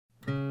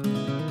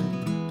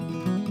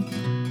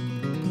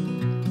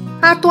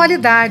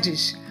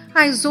Atualidades,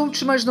 as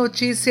últimas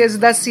notícias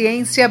da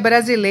ciência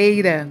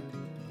brasileira.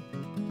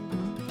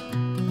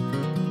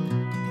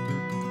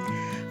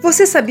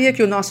 Você sabia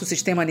que o nosso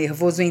sistema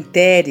nervoso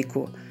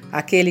entérico,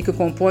 aquele que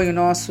compõe o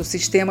nosso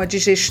sistema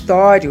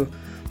digestório,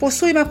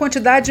 possui uma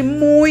quantidade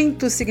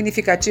muito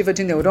significativa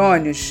de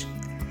neurônios?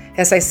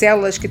 Essas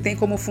células, que têm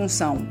como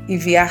função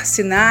enviar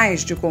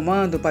sinais de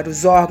comando para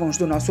os órgãos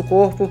do nosso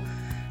corpo,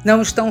 não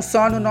estão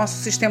só no nosso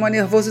sistema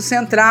nervoso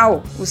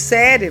central, o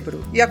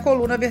cérebro e a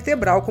coluna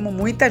vertebral, como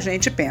muita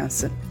gente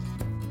pensa.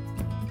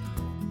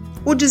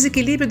 O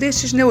desequilíbrio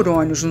destes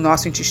neurônios no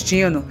nosso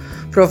intestino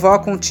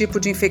provoca um tipo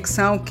de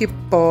infecção que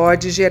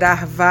pode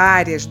gerar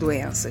várias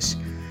doenças.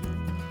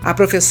 A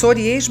professora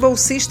e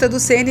ex-bolsista do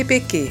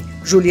CNPq,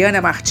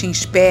 Juliana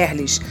Martins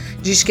Perles,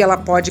 diz que ela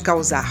pode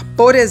causar,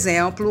 por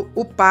exemplo,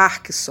 o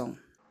Parkinson.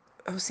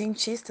 Os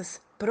cientistas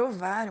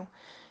provaram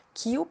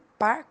que o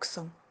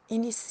Parkinson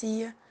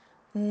inicia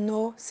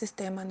no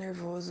sistema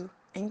nervoso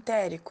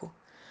entérico.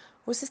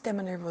 O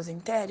sistema nervoso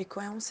entérico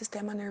é um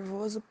sistema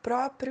nervoso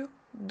próprio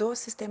do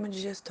sistema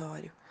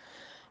digestório.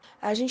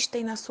 A gente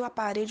tem na sua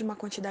parede uma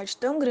quantidade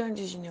tão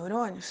grande de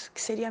neurônios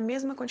que seria a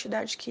mesma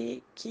quantidade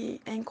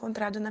que é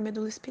encontrada na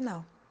medula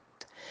espinal.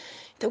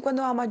 Então,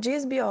 quando há uma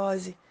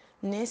disbiose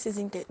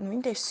no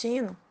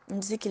intestino, um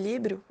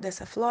desequilíbrio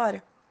dessa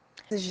flora,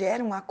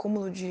 gera um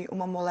acúmulo de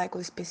uma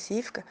molécula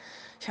específica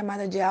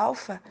chamada de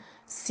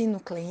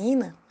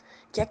alfa-sinucleína,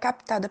 que é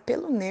captada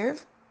pelo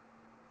nervo,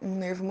 um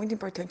nervo muito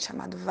importante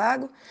chamado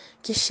vago,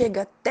 que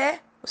chega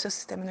até o seu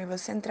sistema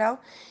nervoso central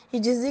e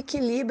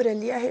desequilibra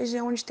ali a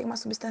região onde tem uma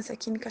substância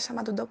química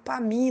chamada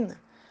dopamina.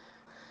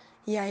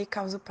 E aí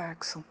causa o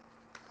Parkinson.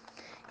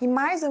 E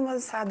mais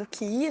avançado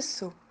que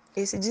isso,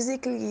 esse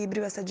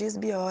desequilíbrio, essa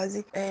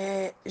disbiose,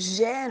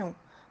 geram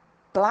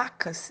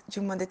placas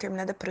de uma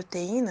determinada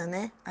proteína,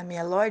 né,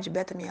 amiloide,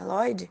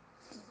 beta-amiloide,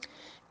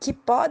 que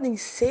podem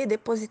ser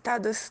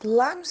depositadas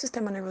lá no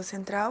sistema nervoso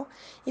central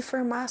e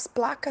formar as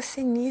placas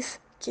senis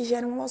que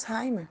geram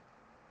Alzheimer,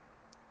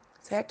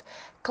 certo?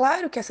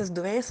 Claro que essas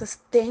doenças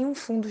têm um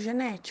fundo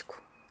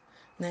genético,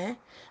 né?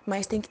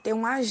 Mas tem que ter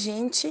um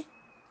agente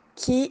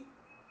que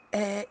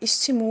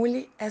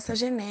estimule essa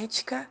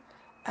genética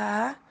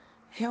a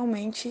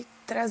realmente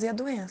trazer a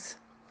doença.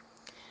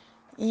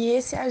 E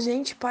esse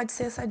agente pode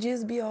ser essa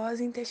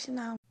disbiose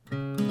intestinal.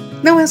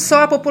 Não é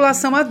só a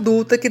população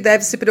adulta que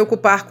deve se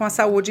preocupar com a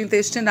saúde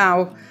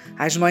intestinal.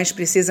 As mães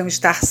precisam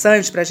estar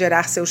sãs para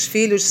gerar seus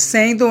filhos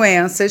sem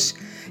doenças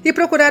e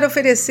procurar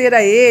oferecer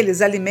a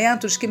eles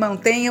alimentos que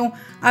mantenham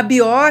a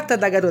biota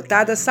da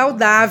garotada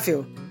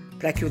saudável,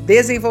 para que o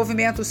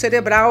desenvolvimento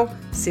cerebral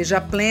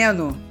seja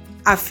pleno,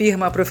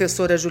 afirma a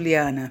professora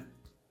Juliana.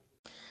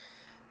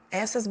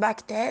 Essas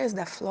bactérias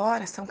da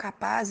flora são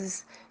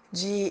capazes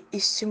de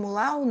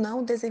estimular ou não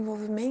o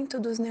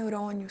desenvolvimento dos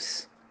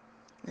neurônios.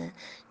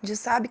 A gente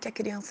sabe que a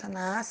criança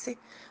nasce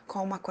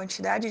com uma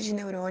quantidade de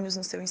neurônios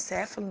no seu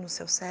encéfalo, no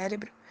seu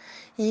cérebro,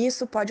 e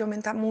isso pode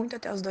aumentar muito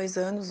até os 2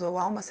 anos, ou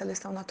há uma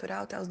seleção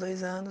natural até os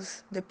 2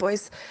 anos,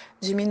 depois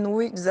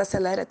diminui,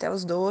 desacelera até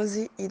os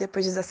 12 e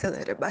depois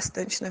desacelera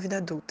bastante na vida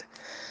adulta.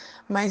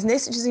 Mas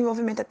nesse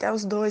desenvolvimento até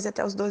os 2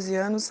 até os 12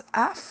 anos,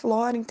 a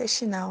flora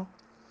intestinal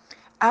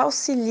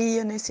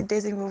auxilia nesse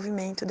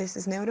desenvolvimento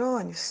desses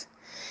neurônios.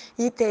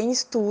 E tem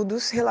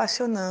estudos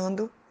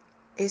relacionando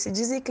esse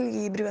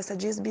desequilíbrio, essa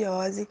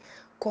disbiose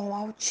com o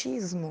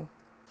autismo.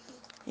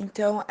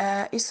 Então,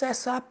 isso é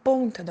só a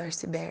ponta do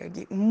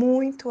iceberg.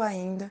 Muito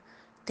ainda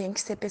tem que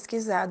ser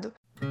pesquisado.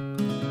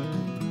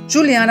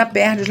 Juliana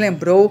Perles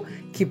lembrou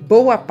que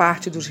boa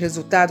parte dos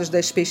resultados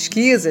das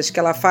pesquisas que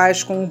ela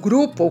faz com o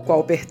grupo ao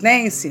qual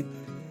pertence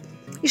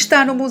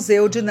está no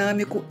Museu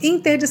Dinâmico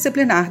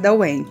Interdisciplinar da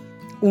UEM,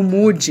 o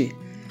MUD.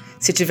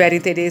 Se tiver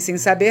interesse em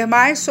saber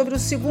mais sobre o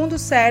segundo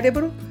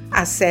cérebro,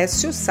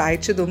 acesse o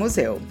site do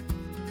museu.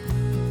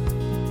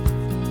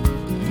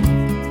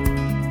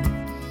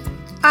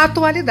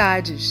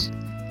 Atualidades,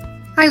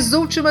 as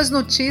últimas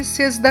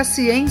notícias da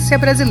ciência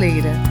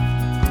brasileira.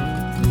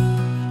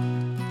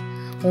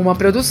 Uma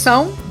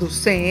produção do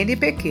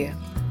CNPq.